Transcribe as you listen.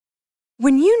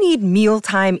When you need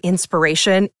mealtime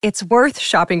inspiration, it's worth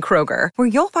shopping Kroger, where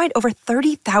you'll find over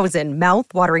 30,000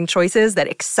 mouth-watering choices that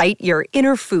excite your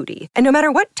inner foodie. And no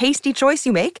matter what tasty choice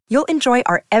you make, you'll enjoy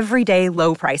our everyday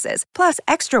low prices, plus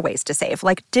extra ways to save,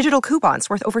 like digital coupons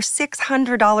worth over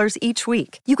 $600 each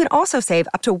week. You can also save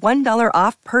up to $1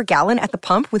 off per gallon at the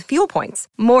pump with fuel points.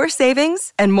 More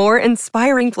savings and more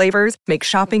inspiring flavors make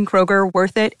shopping Kroger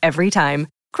worth it every time.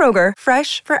 Kroger,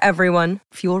 fresh for everyone.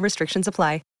 Fuel restrictions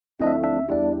apply.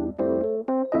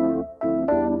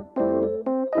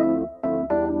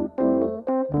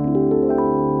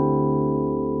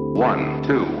 One,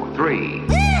 two, three.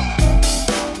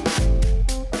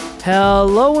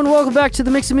 Hello and welcome back to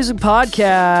the Mix of Music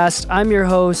Podcast. I'm your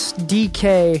host,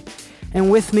 DK,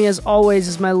 and with me as always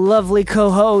is my lovely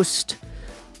co-host,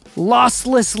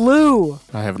 Lossless Lou.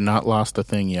 I have not lost a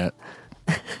thing yet.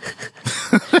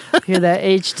 Hear that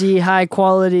HD, high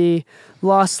quality,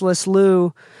 Lossless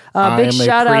Lou. I big am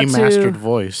shout a out pre-mastered to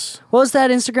voice. What was that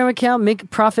Instagram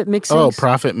account? Profit Mixing. Oh,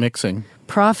 Profit Mixing.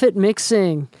 Profit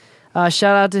Mixing.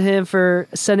 Shout out to him for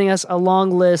sending us a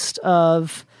long list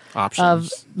of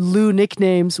Options. Lou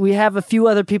nicknames. We have a few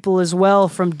other people as well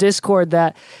from Discord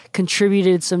that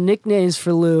contributed some nicknames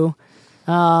for Lou.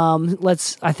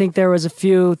 I think there was a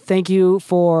few. Thank you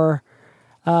for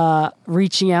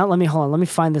reaching out. Let me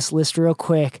find this list real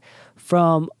quick.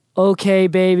 From OK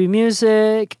Baby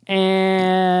Music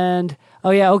and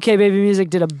OK Baby Music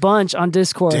did a bunch on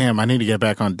Discord. Damn, I need to get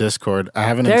back on Discord. I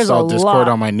haven't installed Discord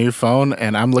on my new phone,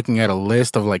 and I'm looking at a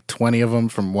list of like 20 of them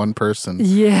from one person.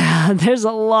 Yeah, there's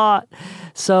a lot.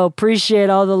 So appreciate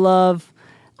all the love.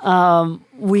 So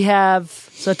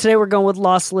today we're going with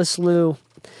Lossless Lou.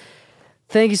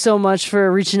 Thank you so much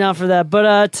for reaching out for that.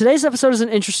 But today's episode is an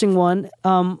interesting one.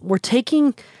 We're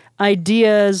taking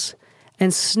ideas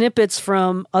and snippets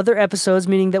from other episodes,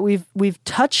 meaning that we've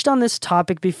touched on this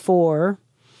topic before,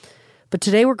 but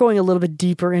today we're going a little bit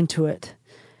deeper into it.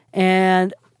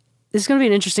 And this is going to be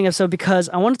an interesting episode because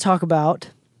I want to talk about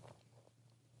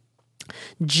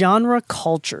genre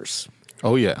cultures.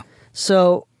 Oh, yeah.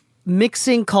 So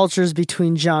mixing cultures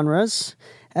between genres,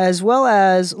 as well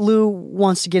as Lou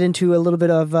wants to get into a little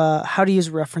bit of how to use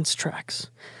reference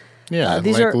tracks. Yeah,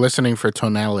 listening for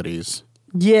tonalities.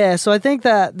 Yeah, so I think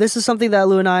that this is something that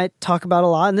Lou and I talk about a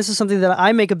lot, and this is something that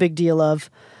I make a big deal of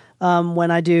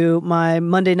when I do my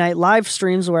Monday night live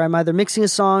streams where I'm either mixing a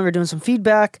song or doing some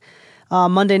feedback.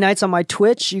 Monday nights on my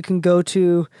Twitch, you can go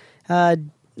to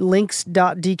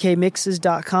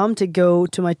links.dkmixes.com to go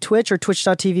to my Twitch or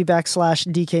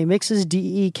twitch.tv/dkmixes,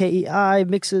 DEKEI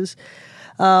mixes.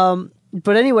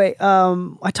 But anyway,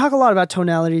 I talk a lot about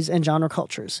tonalities and genre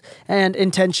cultures and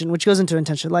intention, which goes into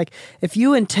intention. Like, if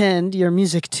you intend your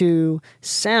music to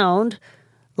sound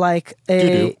like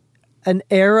an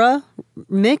era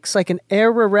mix, like an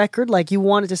era record, like you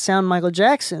want it to sound Michael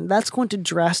Jackson, that's going to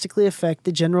drastically affect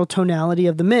the general tonality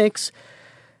of the mix,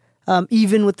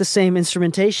 even with the same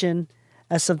instrumentation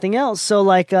as something else. So,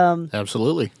 like,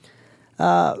 absolutely.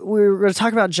 We're going to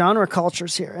talk about genre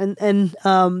cultures here. And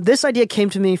this idea came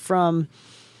to me from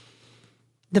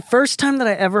the first time that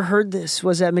I ever heard this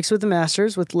was at Mix with the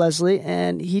Masters with Leslie,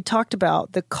 and he talked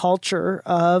about the culture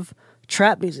of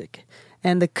trap music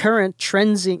and the current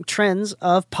trends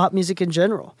of pop music in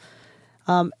general.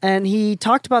 And he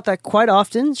talked about that quite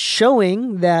often,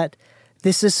 showing that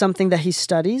this is something that he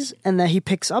studies and that he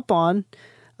picks up on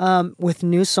with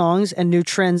new songs and new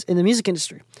trends in the music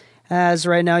industry. As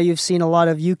right now you've seen a lot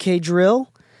of UK drill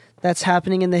that's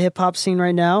happening in the hip-hop scene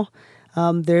right now.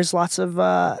 There's lots of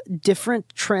different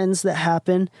trends that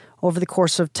happen over the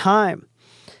course of time.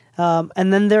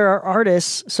 And then there are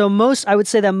artists. So I would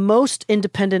say that most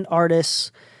independent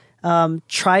artists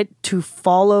try to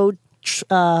follow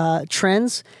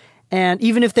trends. And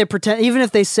even if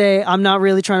they say, I'm not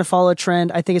really trying to follow a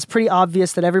trend, I think it's pretty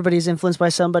obvious that everybody's influenced by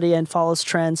somebody and follows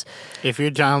trends. If you're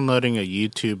downloading a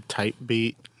YouTube type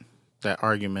beat, that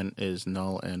argument is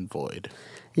null and void.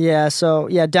 Yeah, so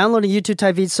downloading YouTube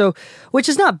type beats, which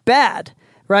is not bad,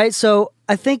 right? So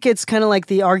I think it's kind of like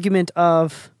the argument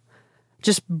of,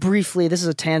 just briefly, this is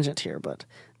a tangent here, but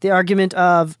the argument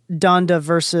of Donda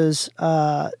versus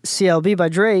CLB by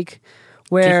Drake,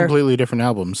 where two completely different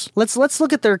albums. Let's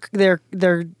look at their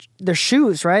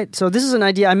shoes, right? So this is an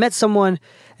idea. I met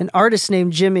an artist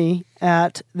named Jimmy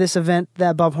at this event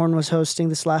that Bob Horn was hosting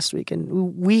this last week,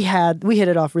 and we hit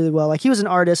it off really well. Like, he was an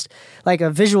artist, like a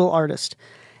visual artist,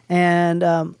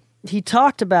 and he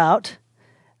talked about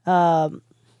how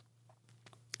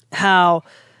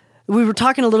we were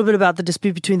talking a little bit about the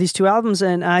dispute between these two albums,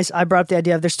 and I brought up the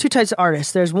idea of there's two types of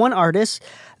artists. There's one artist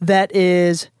that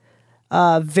is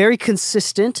very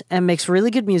consistent and makes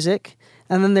really good music,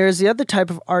 And then there's the other type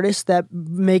of artist that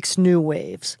makes new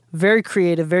waves. Very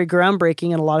creative, very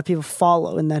groundbreaking, and a lot of people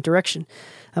follow in that direction.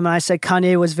 I mean, I said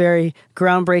Kanye was very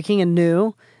groundbreaking and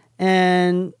new,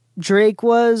 and Drake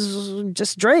was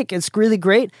just Drake. It's really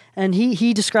great. And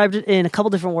he described it in a couple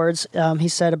different words. He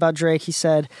said about Drake, he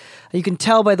said, you can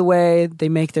tell by the way they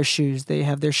make their shoes. They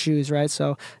have their shoes, right?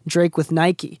 So Drake with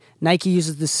Nike. Nike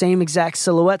uses the same exact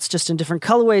silhouettes, just in different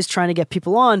colorways, trying to get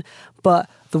people on. But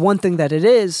the one thing that it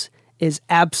is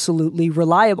absolutely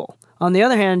reliable. On the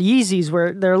other hand, Yeezys,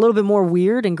 where they're a little bit more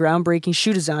weird and groundbreaking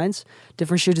shoe designs,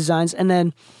 different shoe designs. And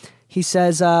then he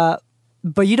says,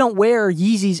 but you don't wear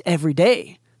Yeezys every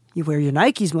day. You wear your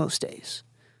Nikes most days.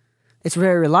 It's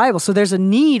very reliable. So there's a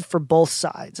need for both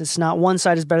sides. It's not one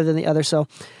side is better than the other. So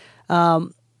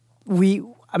I'm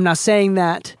not saying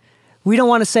that we don't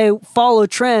want to say follow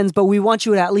trends, but we want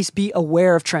you to at least be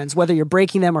aware of trends, whether you're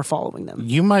breaking them or following them.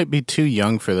 You might be too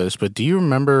young for this, but do you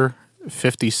remember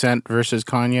 50 Cent versus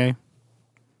Kanye?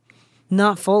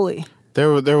 Not fully.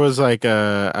 There was like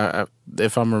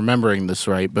if I'm remembering this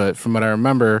right, but from what I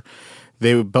remember,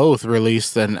 they both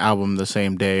released an album the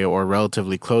same day or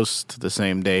relatively close to the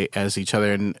same day as each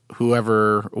other, and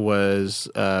whoever was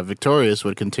victorious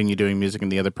would continue doing music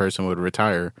and the other person would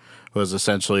retire, was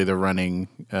essentially the running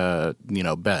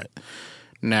bet.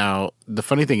 Now, the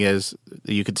funny thing is,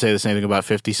 you could say the same thing about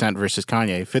 50 Cent versus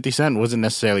Kanye. 50 Cent wasn't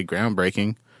necessarily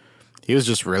groundbreaking. He was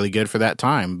just really good for that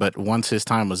time, but once his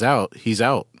time was out, he's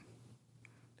out.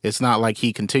 It's not like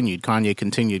he continued. Kanye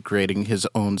continued creating his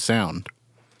own sound.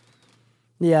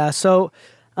 Yeah, so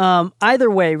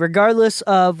either way, regardless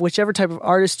of whichever type of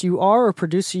artist you are or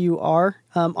producer you are,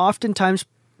 oftentimes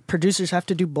producers have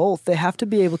to do both. They have to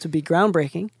be able to be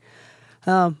groundbreaking,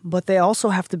 but they also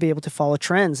have to be able to follow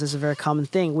trends. This is a very common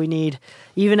thing. We need,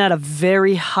 even at a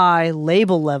very high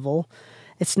label level,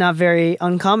 it's not very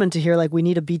uncommon to hear, like, we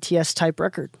need a BTS type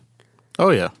record.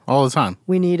 Oh, yeah, all the time.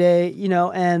 We need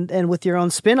and with your own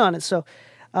spin on it. So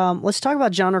let's talk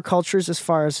about genre cultures as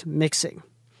far as mixing.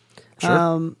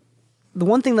 Sure. The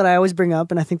one thing that I always bring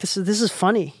up, and I think this is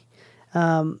funny,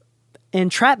 in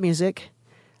trap music,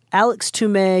 Alex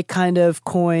Toomey kind of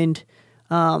coined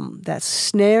that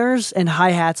snares and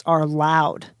hi-hats are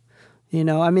loud. You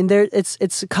know, I mean,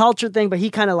 it's a culture thing, but he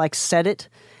kind of like said it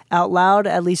out loud,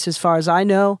 at least as far as I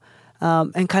know,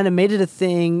 and kind of made it a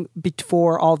thing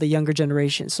for all the younger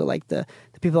generations. So like the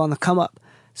people on the come up.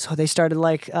 So they started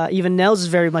even Nels is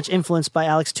very much influenced by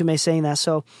Alex Toomey saying that.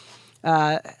 So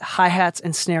hi-hats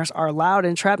and snares are loud,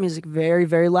 and trap music very,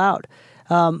 very loud.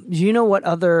 Do you know what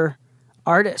other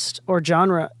artist or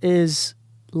genre is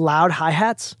loud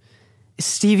hi-hats? It's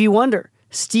Stevie Wonder.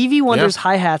 Stevie Wonder's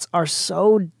hi-hats are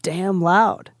so damn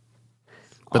loud.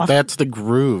 But that's the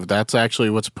groove. That's actually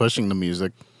what's pushing the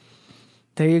music.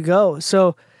 There you go.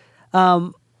 So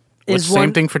same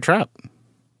thing for trap.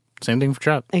 Same thing for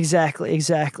trap.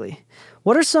 Exactly.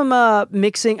 What are some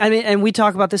mixing? I mean, and we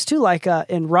talk about this too. Like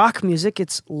in rock music,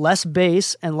 it's less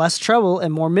bass and less treble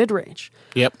and more mid-range.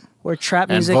 Yep. Where trap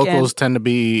music and vocals tend to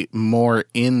be more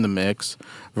in the mix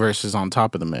versus on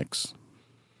top of the mix.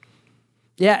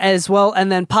 Yeah, as well. And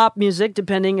then pop music,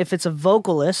 depending if it's a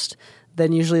vocalist,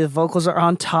 then usually the vocals are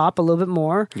on top a little bit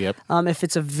more. Yep. If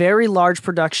it's a very large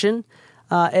production,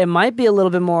 it might be a little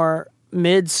bit more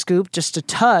mid-scoop, just a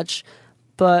touch.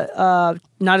 But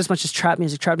not as much as trap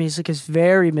music. Trap music is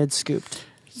very mid-scooped.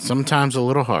 Sometimes a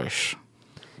little harsh.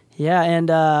 Yeah, and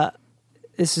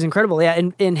this is incredible. Yeah,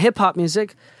 in hip-hop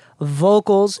music,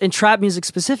 vocals, in trap music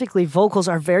specifically, vocals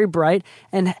are very bright.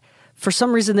 And for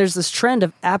some reason, there's this trend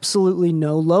of absolutely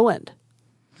no low end.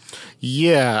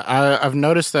 Yeah, I've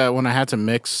noticed that when I had to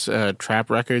mix trap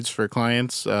records for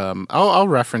clients, I'll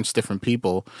reference different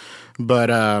people. But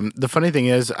the funny thing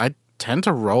is, I tend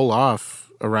to roll off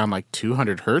around like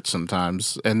 200 hertz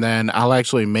sometimes, and then I'll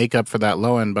actually make up for that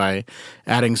low end by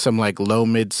adding some like low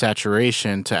mid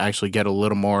saturation to actually get a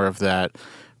little more of that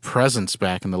presence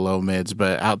back in the low mids.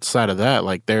 But outside of that,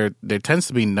 like there tends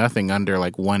to be nothing under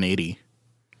like 180.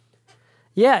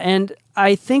 Yeah, and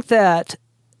I think that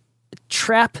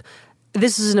trap,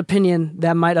 this is an opinion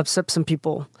that might upset some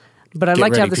people, but I'd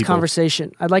like to have this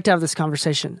conversation.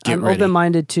 I'm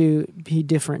open-minded to be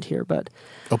different here, but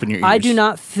open your ears. I do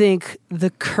not think the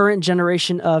current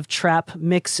generation of trap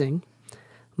mixing,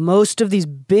 most of these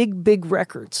big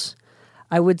records,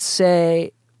 I would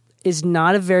say is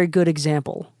not a very good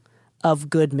example of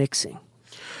good mixing.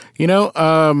 You know,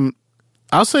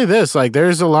 I'll say this, like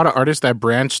there's a lot of artists that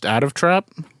branched out of trap.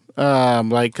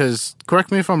 Because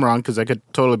correct me if I'm wrong, because I could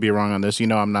totally be wrong on this. You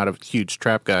know, I'm not a huge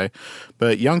trap guy,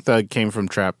 but Young Thug came from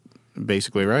trap,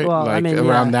 basically, right? Well,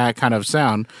 around that kind of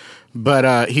sound.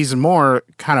 But he's more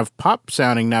kind of pop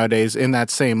sounding nowadays in that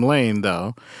same lane,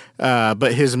 though.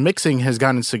 But his mixing has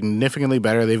gotten significantly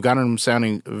better. They've gotten him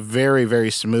sounding very,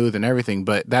 very smooth and everything,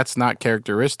 but that's not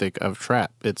characteristic of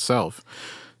trap itself.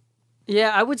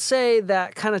 Yeah, I would say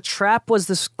that kind of trap was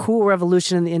this cool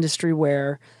revolution in the industry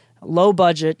where low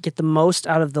budget, get the most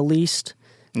out of the least,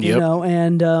 you know,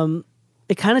 and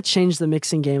it kind of changed the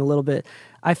mixing game a little bit.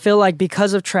 I feel like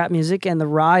because of trap music and the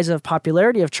rise of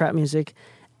popularity of trap music,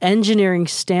 engineering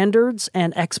standards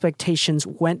and expectations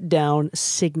went down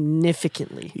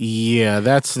significantly. Yeah,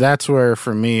 that's where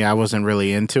for me I wasn't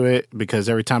really into it, because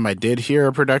every time I did hear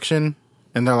a production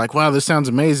and they're like, wow, this sounds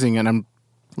amazing, and I'm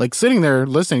like sitting there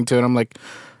listening to it, I'm like,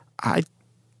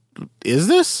 is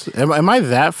this? Am I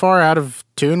that far out of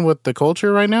tune with the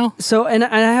culture right now? So, and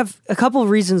I have a couple of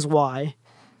reasons why.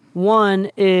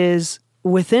 One is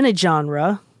within a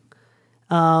genre,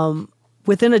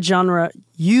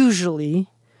 usually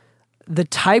the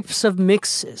types of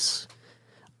mixes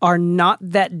are not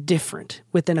that different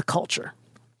within a culture.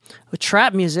 With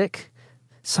trap music,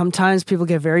 sometimes people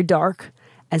get very dark,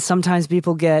 and sometimes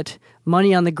people get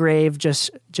Money on the Grave, just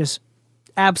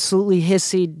absolutely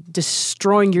hissy,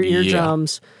 destroying your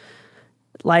eardrums,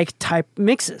 like type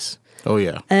mixes. Oh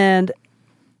yeah. And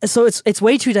so it's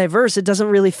way too diverse. It doesn't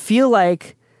really feel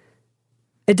like,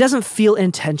 it doesn't feel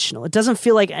intentional. It doesn't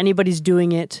feel like anybody's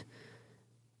doing it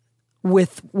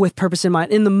with purpose in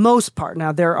mind. In the most part,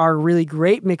 now there are really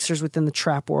great mixers within the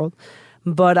trap world,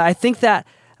 but I think that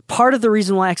part of the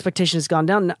reason why expectation has gone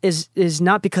down is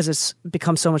not because it's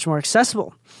become so much more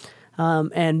accessible.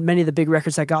 And many of the big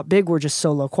records that got big were just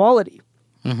so low quality.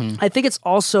 Mm-hmm. I think it's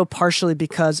also partially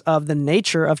because of the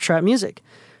nature of trap music.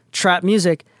 Trap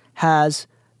music has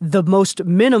the most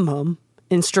minimum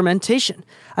instrumentation.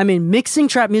 I mean, mixing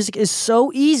trap music is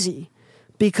so easy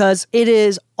because it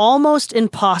is almost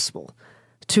impossible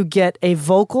to get a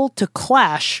vocal to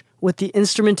clash with the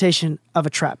instrumentation of a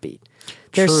trap beat.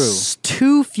 There's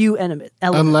too few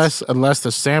elements. Unless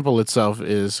the sample itself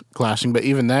is clashing, but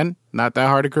even then, not that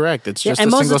hard to correct. It's just a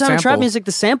single sample. And most of the time in trap music,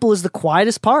 the sample is the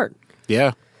quietest part.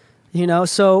 Yeah. You know,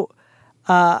 so,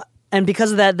 and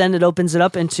because of that, then it opens it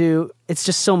up into, it's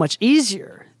just so much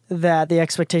easier that the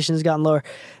expectation has gotten lower.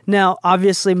 Now,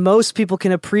 obviously, most people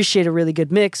can appreciate a really good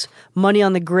mix. Money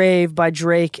on the Grave by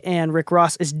Drake and Rick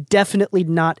Ross is definitely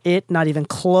not it, not even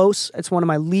close. It's one of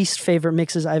my least favorite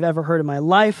mixes I've ever heard in my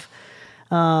life.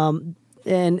 And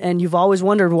you've always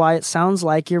wondered why it sounds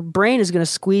like your brain is going to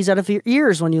squeeze out of your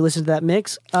ears when you listen to that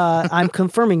mix. I'm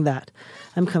confirming that.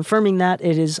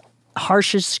 It is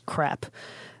harsh as crap.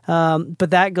 But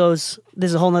that goes,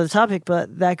 this is a whole nother topic,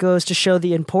 but that goes to show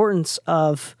the importance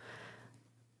of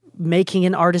making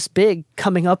an artist big,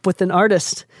 coming up with an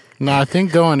artist. No, I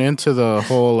think going into the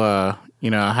whole,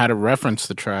 how to reference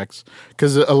the tracks,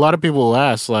 because a lot of people will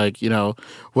ask, like,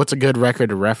 what's a good record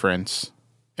to reference?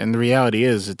 And the reality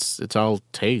is, it's all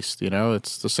taste,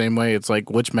 It's the same way. It's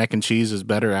like, which mac and cheese is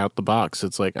better out the box?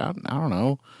 It's like, I don't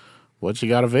know. What you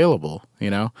got available,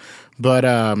 But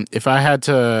if I had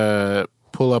to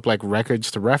pull up, like, records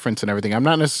to reference and everything, I'm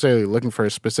not necessarily looking for a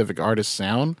specific artist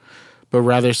sound, but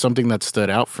rather something that stood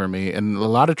out for me. And a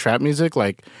lot of trap music,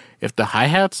 like, if the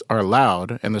hi-hats are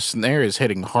loud and the snare is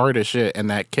hitting hard as shit and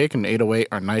that kick and 808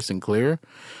 are nice and clear,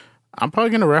 I'm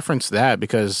probably going to reference that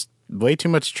because way too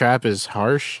much trap is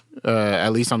harsh,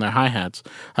 at least on their hi-hats.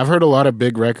 I've heard a lot of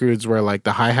big records where, like,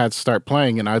 the hi-hats start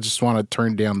playing and I just want to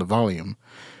turn down the volume.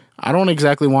 I don't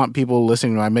exactly want people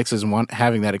listening to my mixes and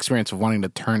having that experience of wanting to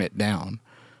turn it down.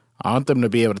 I want them to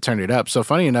be able to turn it up. So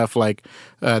funny enough, like,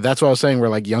 that's what I was saying,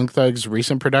 where, like, Young Thug's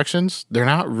recent productions, they're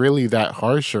not really that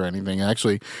harsh or anything.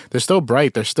 Actually, they're still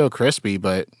bright, they're still crispy,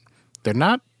 but they're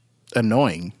not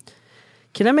annoying.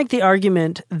 Can I make the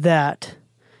argument that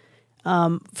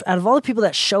out of all the people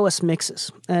that show us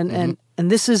mixes, and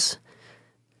this is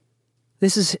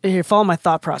here, follow my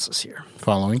thought process here.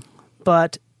 Following.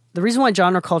 But the reason why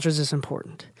genre cultures is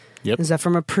important is that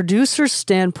from a producer's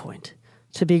standpoint,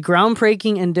 to be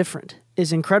groundbreaking and different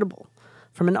is incredible.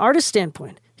 From an artist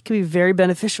standpoint, it can be very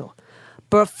beneficial.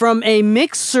 But from a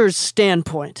mixer's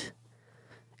standpoint,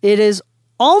 it is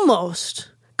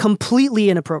almost completely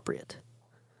inappropriate.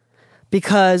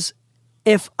 Because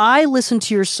if I listen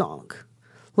to your song,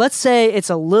 let's say it's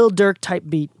a Lil Durk type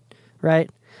beat, right?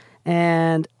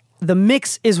 And the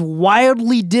mix is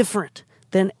wildly different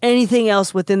than anything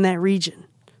else within that region,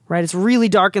 right? It's really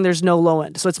dark and there's no low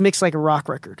end, so it's mixed like a rock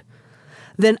record.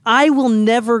 Then I will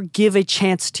never give a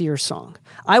chance to your song.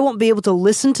 I won't be able to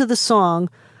listen to the song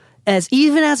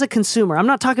even as a consumer. I'm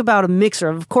not talking about a mixer.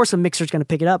 Of course a mixer's going to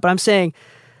pick it up, but I'm saying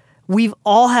we've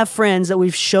all have friends that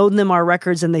we've shown them our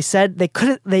records and they said they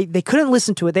couldn't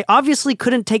listen to it. They obviously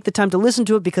couldn't take the time to listen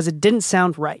to it because it didn't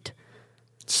sound right.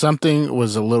 Something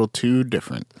was a little too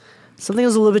different. Something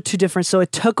was a little bit too different. So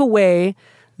it took away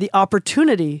the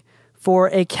opportunity for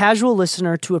a casual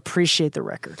listener to appreciate the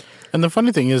record. And the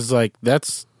funny thing is, like,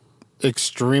 that's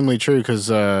extremely true because,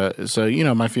 so, you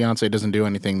know, my fiance doesn't do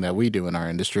anything that we do in our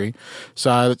industry.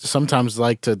 So I sometimes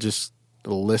like to just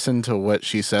listen to what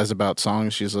she says about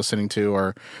songs she's listening to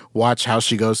or watch how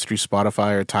she goes through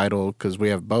Spotify or Tidal because we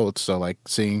have both. So, like,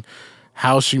 seeing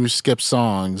how she skips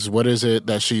songs, what is it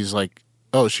that she's like,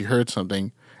 oh, she heard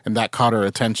something and that caught her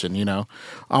attention, you know,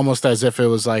 almost as if it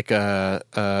was like I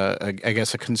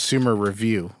guess a consumer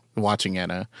review watching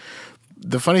it.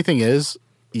 The funny thing is,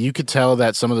 you could tell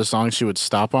that some of the songs she would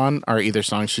stop on are either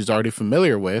songs she's already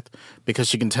familiar with because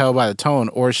she can tell by the tone,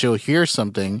 or she'll hear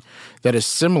something that is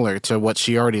similar to what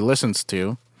she already listens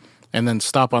to and then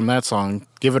stop on that song,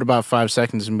 give it about 5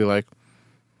 seconds and be like,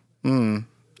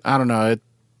 I don't know,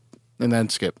 and then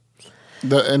skip.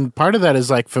 And part of that is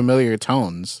like familiar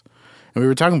tones. And we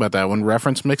were talking about that when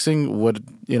reference mixing would,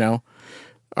 you know,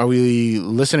 are we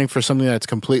listening for something that's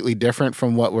completely different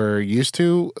from what we're used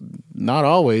to? Not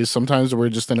always. Sometimes we're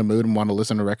just in a mood and want to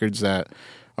listen to records that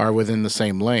are within the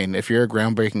same lane. If you're a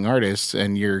groundbreaking artist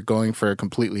and you're going for a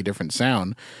completely different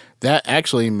sound, that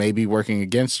actually may be working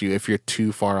against you if you're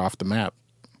too far off the map.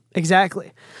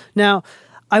 Exactly. Now,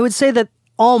 I would say that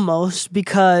almost,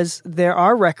 because there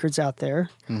are records out there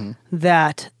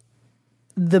that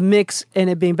the mix and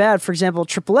it being bad, for example,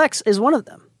 Triple X is one of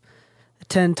them.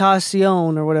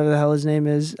 Tentacion, or whatever the hell his name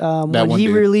is, when he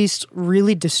released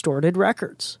really distorted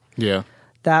records. Yeah.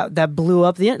 That blew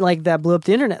up the internet.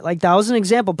 Like, that was an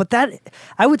example. But that,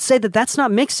 I would say that that's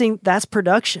not mixing, that's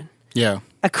production. Yeah.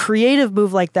 A creative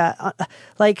move like that,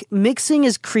 like, mixing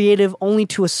is creative only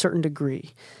to a certain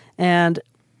degree. And,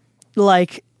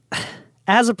 like,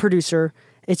 as a producer,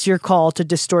 it's your call to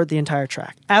distort the entire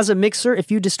track. As a mixer, if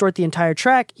you distort the entire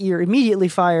track, you're immediately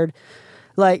fired.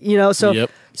 Like, you know, so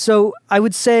So I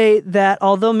would say that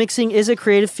although mixing is a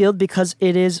creative field because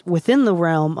it is within the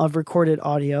realm of recorded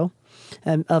audio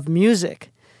and of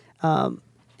music,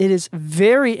 it is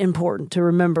very important to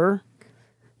remember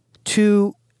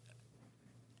to,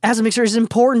 as a mixer, it's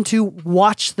important to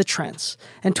watch the trends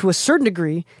and to a certain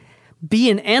degree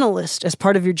be an analyst as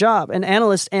part of your job, an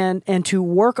analyst, and to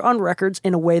work on records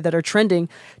in a way that are trending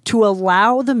to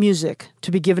allow the music to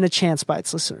be given a chance by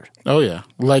its listener. Oh, yeah.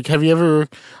 Like, have you ever,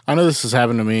 I know this has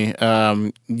happened to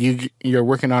me, you're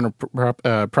working on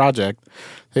a project,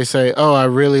 they say, oh, I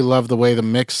really love the way the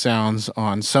mix sounds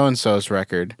on so-and-so's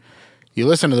record. You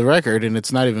listen to the record, and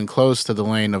it's not even close to the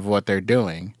lane of what they're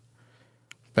doing.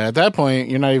 But at that point,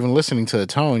 you're not even listening to the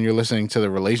tone, you're listening to the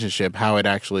relationship, how it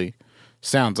actually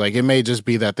sounds. Like, it may just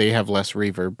be that they have less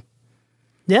reverb.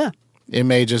 Yeah. It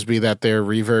may just be that their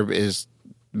reverb is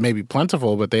maybe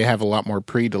plentiful, but they have a lot more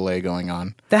pre-delay going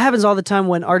on. That happens all the time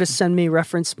when artists send me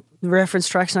reference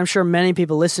tracks, and I'm sure many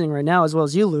people listening right now, as well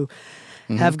as you, Lou,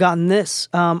 have gotten this.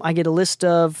 I get a list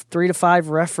of 3 to 5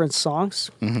 reference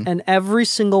songs, and every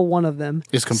single one of them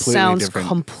sounds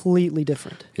completely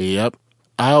different. Yep.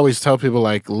 I always tell people,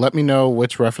 like, let me know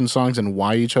which reference songs and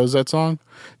why you chose that song.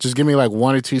 Just give me, like,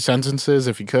 1 or 2 sentences,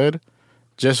 if you could,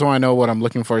 just so I know what I'm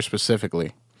looking for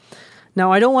specifically.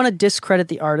 Now, I don't want to discredit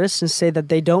the artists and say that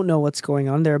they don't know what's going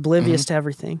on. They're oblivious to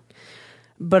everything.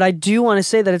 But I do want to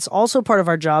say that it's also part of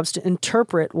our jobs to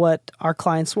interpret what our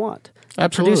clients want.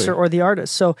 Absolutely. The producer or the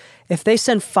artist. So if they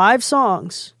send 5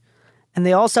 songs and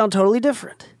they all sound totally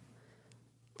different,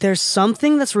 there's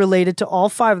something that's related to all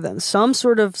 5 of them. Some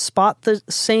sort of spot the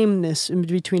sameness in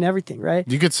between everything, right?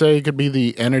 You could say it could be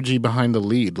the energy behind the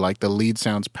lead. Like, the lead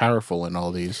sounds powerful in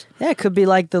all these. Yeah, it could be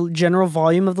like the general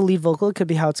volume of the lead vocal. It could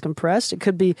be how it's compressed. It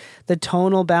could be the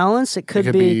tonal balance. It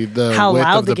could be the how width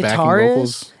loud of the guitar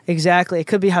is. Exactly. It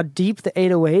could be how deep the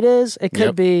 808 is. It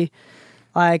could be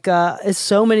like, it's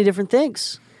so many different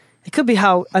things. It could be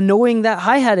how annoying that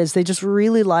hi-hat is. They just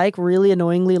really like really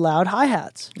annoyingly loud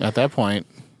hi-hats. At that point.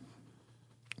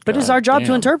 But it's our job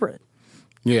to interpret it.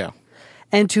 Yeah.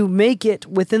 And to make it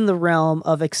within the realm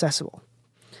of accessible.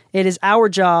 It is our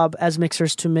job as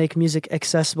mixers to make music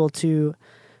accessible to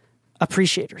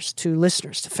appreciators, to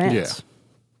listeners, to fans.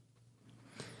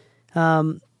 Yeah.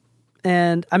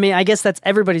 And I mean, I guess that's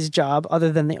everybody's job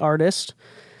other than the artist.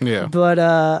 Yeah. But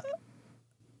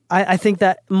I think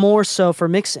that more so for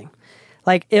mixing.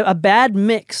 Like, a bad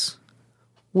mix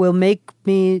will make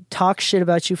me talk shit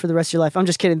about you for the rest of your life. I'm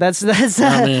just kidding. That's.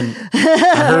 I mean,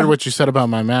 I heard what you said about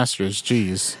my masters.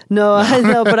 Jeez. No, I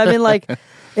know, but I mean, like,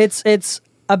 it's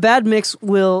a bad mix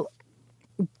will.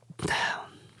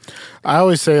 I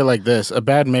always say it like this: a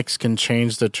bad mix can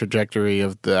change the trajectory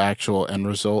of the actual end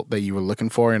result that you were looking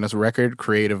for in a record,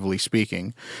 creatively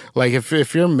speaking. Like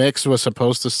if your mix was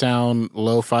supposed to sound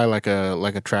lo-fi like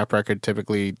a trap record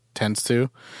typically tends to,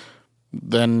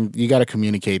 then you got to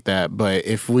communicate that. But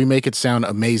if we make it sound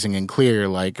amazing and clear,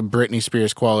 like Britney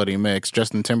Spears quality mix,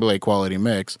 Justin Timberlake quality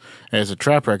mix, as a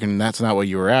trap record, and that's not what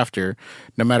you were after,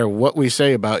 no matter what we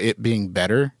say about it being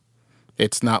better,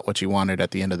 it's not what you wanted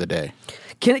at the end of the day.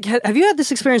 Have you had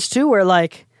this experience too, where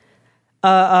like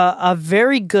a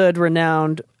very good,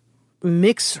 renowned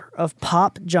mixer of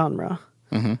pop genre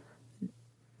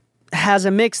has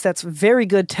a mix that's very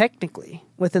good technically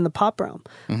within the pop realm,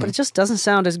 but it just doesn't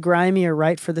sound as grimy or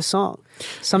right for the song.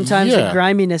 Sometimes the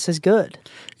griminess is good.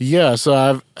 Yeah, so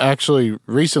I've actually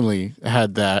recently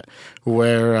had that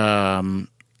where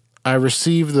I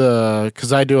received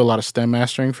because I do a lot of stem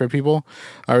mastering for people.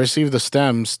 I received the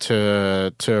stems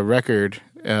to a record,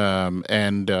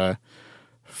 and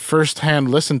firsthand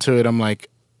listen to it. I'm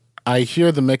like, I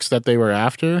hear the mix that they were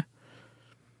after,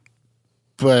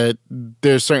 but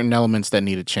there's certain elements that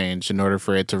need to change in order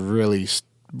for it to really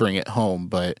bring it home.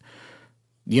 But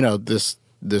you know, this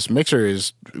mixer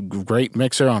is a great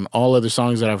mixer on all other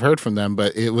songs that I've heard from them,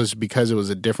 but it was because it was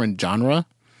a different genre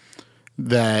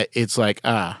that it's like,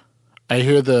 I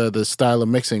hear the style of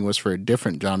mixing was for a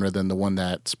different genre than the one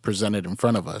that's presented in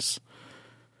front of us.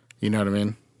 You know what I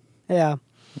mean? Yeah.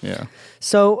 Yeah.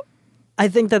 So I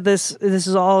think that this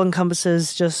is all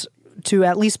encompasses just to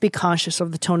at least be conscious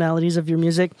of the tonalities of your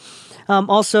music.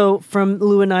 Also, from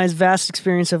Lou and I's vast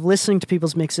experience of listening to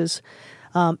people's mixes,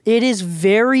 it is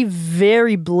very,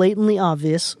 very blatantly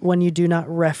obvious when you do not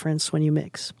reference when you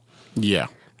mix. Yeah.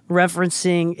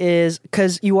 Referencing is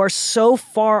because you are so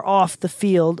far off the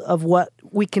field of what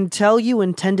we can tell you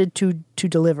intended to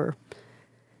deliver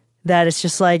that it's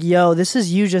just like, yo, this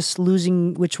is you just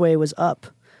losing which way was up.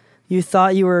 You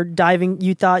thought you were diving,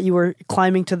 you thought you were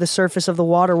climbing to the surface of the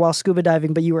water while scuba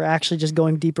diving, but you were actually just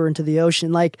going deeper into the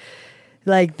ocean. Like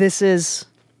this is,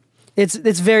 it's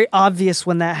very obvious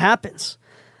when that happens.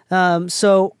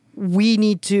 So we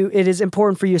need to, it is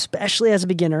important for you, especially as a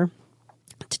beginner,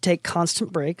 to take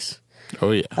constant breaks.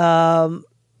 Oh yeah.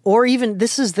 Or even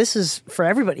this is for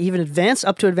everybody, even advanced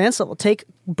up to advanced level. Take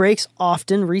breaks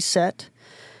often, reset,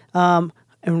 and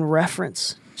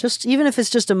reference. Just even if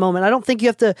it's just a moment. I don't think you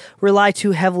have to rely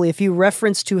too heavily. If you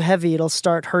reference too heavy, it'll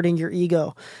start hurting your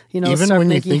ego. You know, even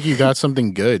when you think you got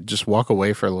something good, just walk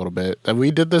away for a little bit. We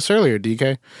did this earlier,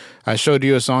 DK. I showed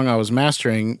you a song I was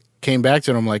mastering, came back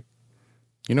to it, I'm like,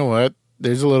 you know what?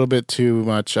 There's a little bit too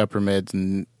much upper mids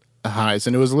and highs,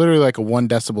 and it was literally like a 1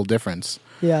 decibel difference.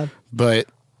 Yeah. But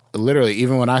literally,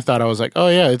 even when I thought I was like, oh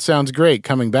yeah, it sounds great,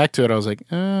 coming back to it, I was like,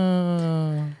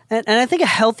 oh. And I think a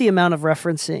healthy amount of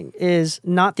referencing is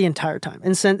not the entire time,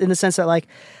 in the sense that, like,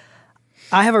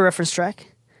 I have a reference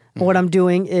track, and what I'm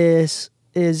doing is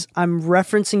I'm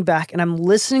referencing back, and I'm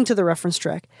listening to the reference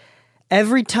track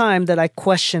every time that I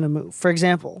question a move. For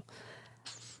example,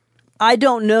 I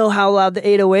don't know how loud the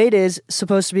 808 is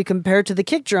supposed to be compared to the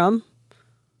kick drum,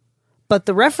 but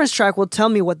the reference track will tell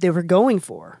me what they were going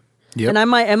for. Yep. And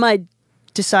I might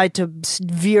decide to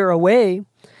veer away,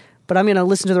 but I'm going to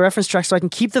listen to the reference track so I can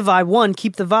keep the vibe. 1,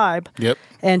 keep the vibe. Yep.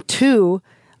 And 2,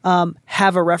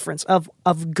 have a reference of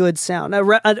good sound. A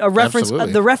reference.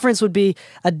 The reference would be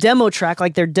a demo track,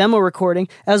 like their demo recording,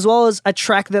 as well as a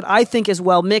track that I think is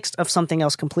well mixed of something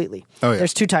else completely. Oh, yeah.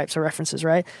 There's 2 types of references,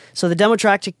 right? So the demo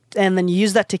track, and then you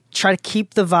use that to try to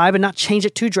keep the vibe and not change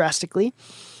it too drastically.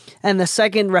 And the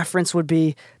second reference would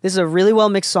be, this is a really well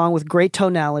mixed song with great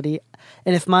tonality.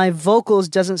 And if my vocals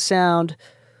doesn't sound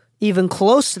even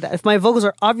close to that, if my vocals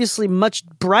are obviously much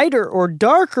brighter or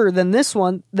darker than this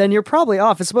one, then you're probably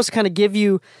off. It's supposed to kind of give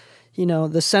you,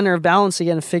 the center of balance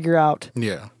again and figure out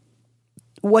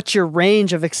what your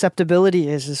range of acceptability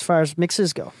is as far as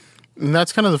mixes go. And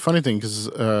that's kind of the funny thing, because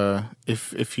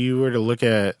if you were to look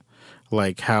at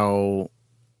like how,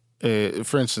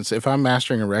 for instance, if I'm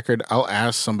mastering a record, I'll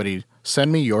ask somebody,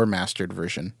 send me your mastered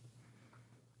version.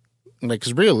 Like,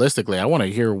 because realistically, I want to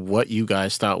hear what you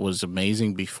guys thought was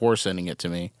amazing before sending it to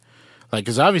me. Like,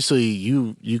 because obviously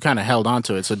you kind of held on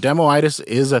to it. So demoitis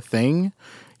is a thing.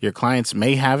 Your clients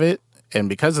may have it. And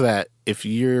because of that, if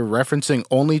you're referencing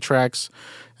only tracks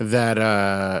that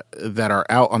are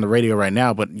out on the radio right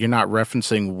now, but you're not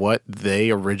referencing what they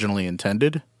originally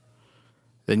intended,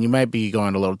 then you might be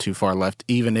going a little too far left,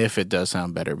 even if it does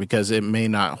sound better, because it may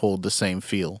not hold the same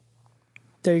feel.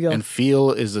 There you go. And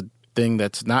feel is a thing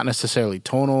that's not necessarily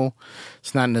tonal.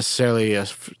 It's not necessarily a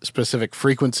specific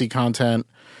frequency content.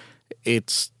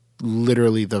 It's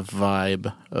literally the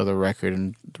vibe of the record,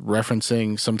 and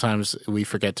referencing, sometimes we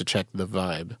forget to check the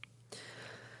vibe.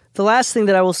 The last thing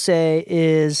that I will say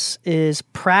is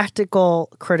practical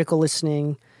critical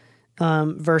listening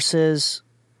versus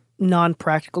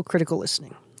non-practical critical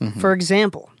listening. For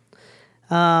example,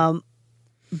 Bob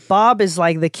is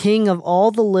like the king of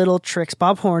all the little tricks.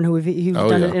 Bob Horn, who we've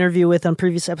done an interview with on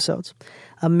previous episodes,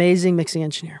 amazing mixing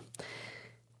engineer.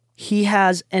 He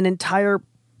has an entire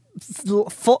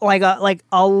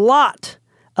a lot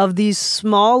of these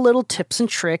small little tips and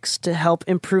tricks to help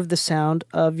improve the sound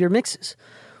of your mixes.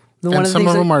 And some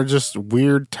of them are just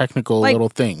weird technical little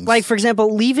things. Like, for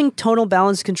example, leaving tonal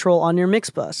balance control on your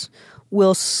mix bus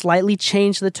will slightly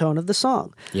change the tone of the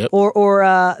song. Yep.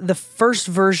 Or the first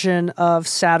version of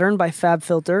Saturn by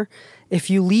FabFilter,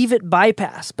 if you leave it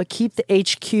bypass but keep the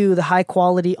HQ, the high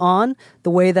quality, on,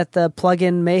 the way that the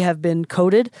plugin may have been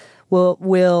coded,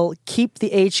 will keep the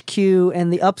HQ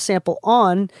and the upsample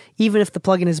on even if the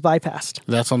plugin is bypassed.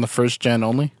 That's on the first gen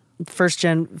only? First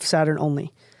gen Saturn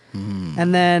only.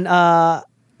 And then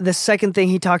the second thing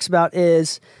he talks about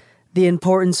is the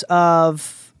importance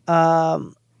of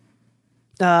the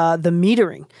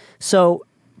metering. So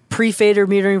pre-fader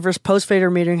metering versus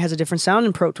post-fader metering has a different sound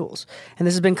in Pro Tools. And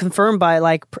this has been confirmed by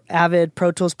like avid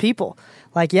Pro Tools people.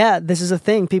 Like, yeah, this is a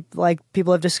thing.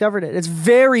 People have discovered it. It's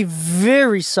very,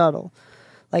 very subtle.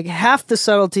 Like half the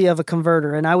subtlety of a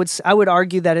converter. And I would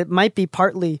argue that it might be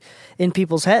partly in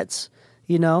people's heads,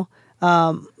 you know?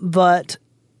 But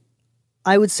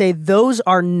I would say those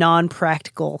are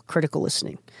non-practical critical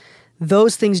listening.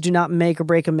 Those things do not make or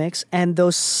break a mix, and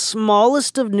those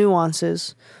smallest of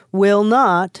nuances will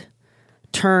not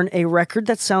turn a record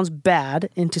that sounds bad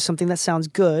into something that sounds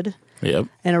good. Yep.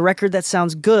 And a record that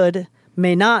sounds good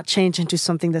may not change into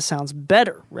something that sounds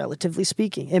better, relatively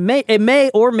speaking. It may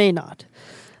or may not.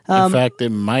 In fact, it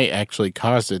might actually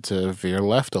cause it to veer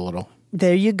left a little.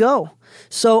 There you go.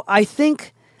 So I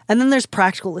think, and then there's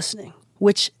practical listening,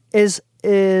 which is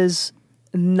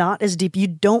not as deep. You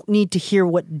don't need to hear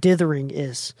what dithering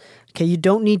is. Okay, you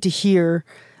don't need to hear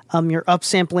your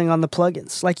upsampling on the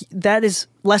plugins. Like, that is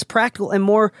less practical and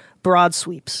more broad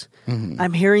sweeps.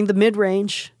 I'm hearing the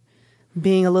mid-range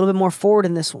being a little bit more forward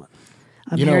in this one.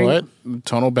 You know what?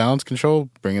 Tonal balance control,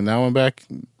 bringing that one back,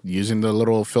 using the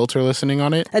little filter listening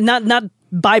on it. And not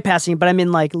bypassing, but I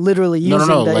mean like literally using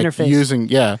the like interface. Using,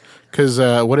 yeah. Because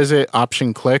what is it?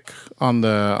 Option click on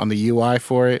the UI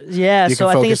for it. Yeah, you so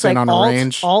can I think it's like on a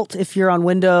range. Alt if you're on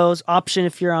Windows, Option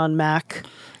if you're on Mac.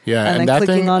 Yeah, and then that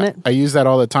clicking thing, on it. I use that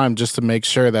all the time just to make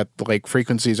sure that like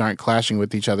frequencies aren't clashing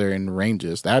with each other in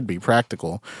ranges. That'd be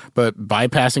practical. But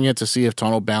bypassing it to see if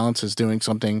tonal balance is doing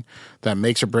something that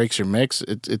makes or breaks your mix,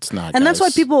 it's not. And that's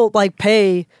why people like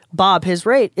pay Bob his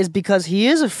rate, is because he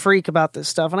is a freak about this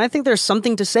stuff. And I think there's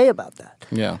something to say about that.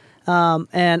 Yeah.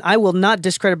 And I will not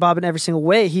discredit Bob in every single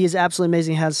way. He is absolutely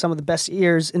amazing. He has some of the best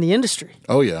ears in the industry.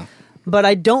 Oh, yeah. But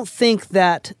I don't think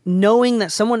that knowing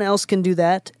that someone else can do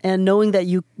that and knowing that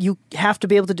you have to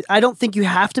be able to do, I don't think you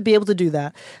have to be able to do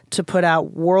that to put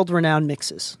out world-renowned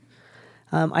mixes.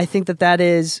 I think that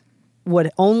is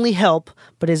would only help,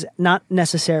 but is not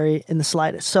necessary in the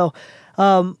slightest. So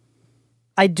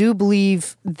I do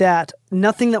believe that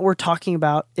nothing that we're talking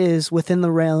about is within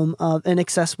the realm of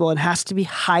inaccessible and has to be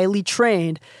highly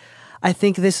trained. I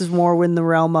think this is more in the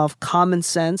realm of common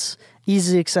sense,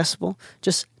 easily accessible.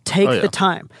 Just take the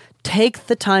time. Take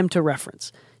the time to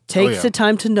reference. Take the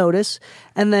time to notice,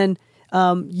 and then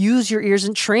use your ears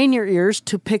and train your ears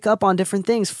to pick up on different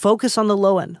things. Focus on the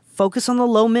low end. Focus on the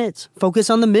low mids. Focus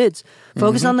on the mids.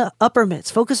 Focus on the upper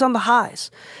mids. Focus on the highs.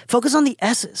 Focus on the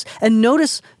S's. And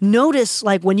notice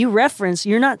like when you reference,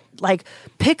 you're not like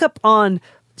pick up on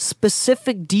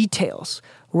specific details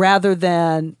rather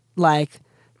than like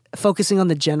focusing on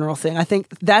the general thing. I think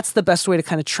that's the best way to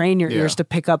kind of train your ears to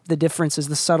pick up the differences,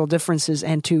 the subtle differences,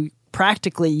 and to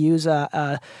practically use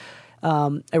a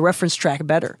reference track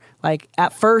better. Like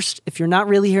at first, if you're not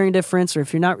really hearing a difference, or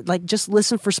if you're not like, just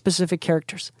listen for specific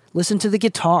characters. Listen to the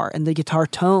guitar and the guitar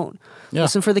tone. Yeah.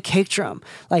 Listen for the kick drum.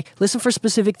 Like listen for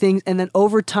specific things, and then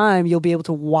over time, you'll be able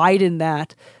to widen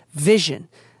that vision.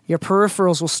 Your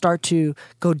peripherals will start to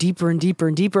go deeper and deeper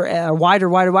and deeper,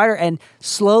 wider, and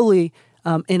slowly.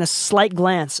 In a slight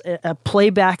glance, play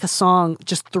back a song,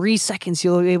 just 3 seconds,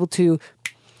 you'll be able to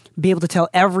tell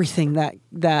everything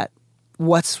that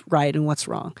what's right and what's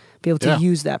wrong. Be able to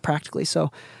use that practically.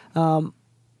 So,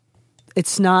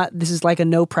 this is like a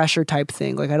no pressure type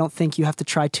thing. Like I don't think you have to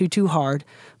try too hard,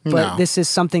 but this is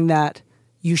something that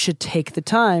you should take the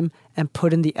time and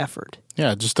put in the effort.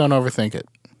 Yeah, just don't overthink it.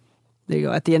 There you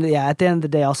go. At the end of the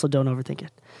day, also don't overthink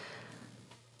it.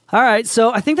 All right,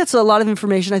 so I think that's a lot of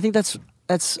information. I think that's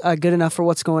good enough for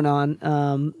what's going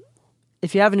on.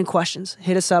 If you have any questions,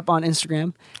 hit us up on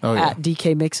Instagram at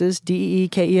DK Mixes,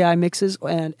 DEEKEI Mixes,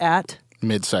 and at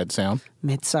Midside Sound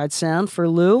for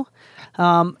Lou.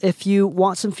 If you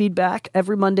want some feedback,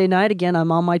 every Monday night, again,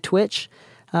 I'm on my Twitch.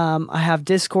 I have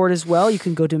Discord as well. You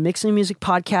can go to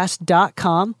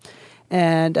mixingmusicpodcast.com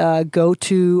and go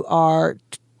to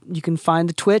you can find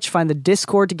the Twitch, find the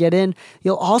Discord to get in.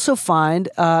 You'll also find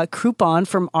a coupon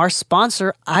from our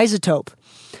sponsor, iZotope.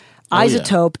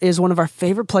 iZotope is one of our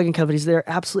favorite plugin companies. They're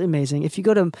absolutely amazing. If you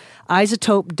go to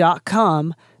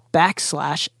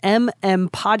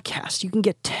iZotope.com/MMPodcast, you can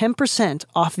get 10%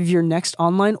 off of your next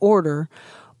online order,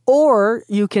 or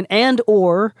you can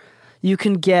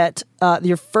get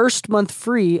your first month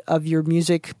free of your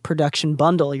music production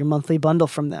bundle, your monthly bundle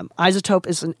from them. iZotope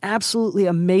is an absolutely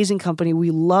amazing company.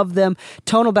 We love them.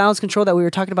 Tonal balance control that we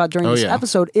were talking about during this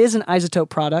episode is an iZotope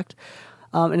product,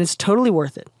 and it's totally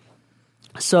worth it.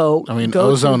 So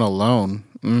Ozone alone.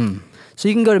 So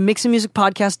you can go to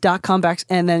mixingmusicpodcast.com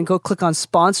and then go click on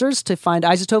sponsors to find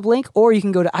iZotope link, or you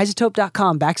can go to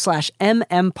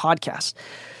iZotope.com/MMPodcast.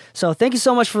 So thank you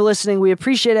so much for listening. We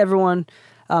appreciate everyone.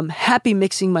 Happy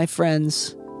mixing, my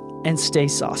friends, and stay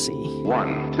saucy.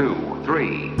 1, 2,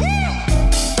 3.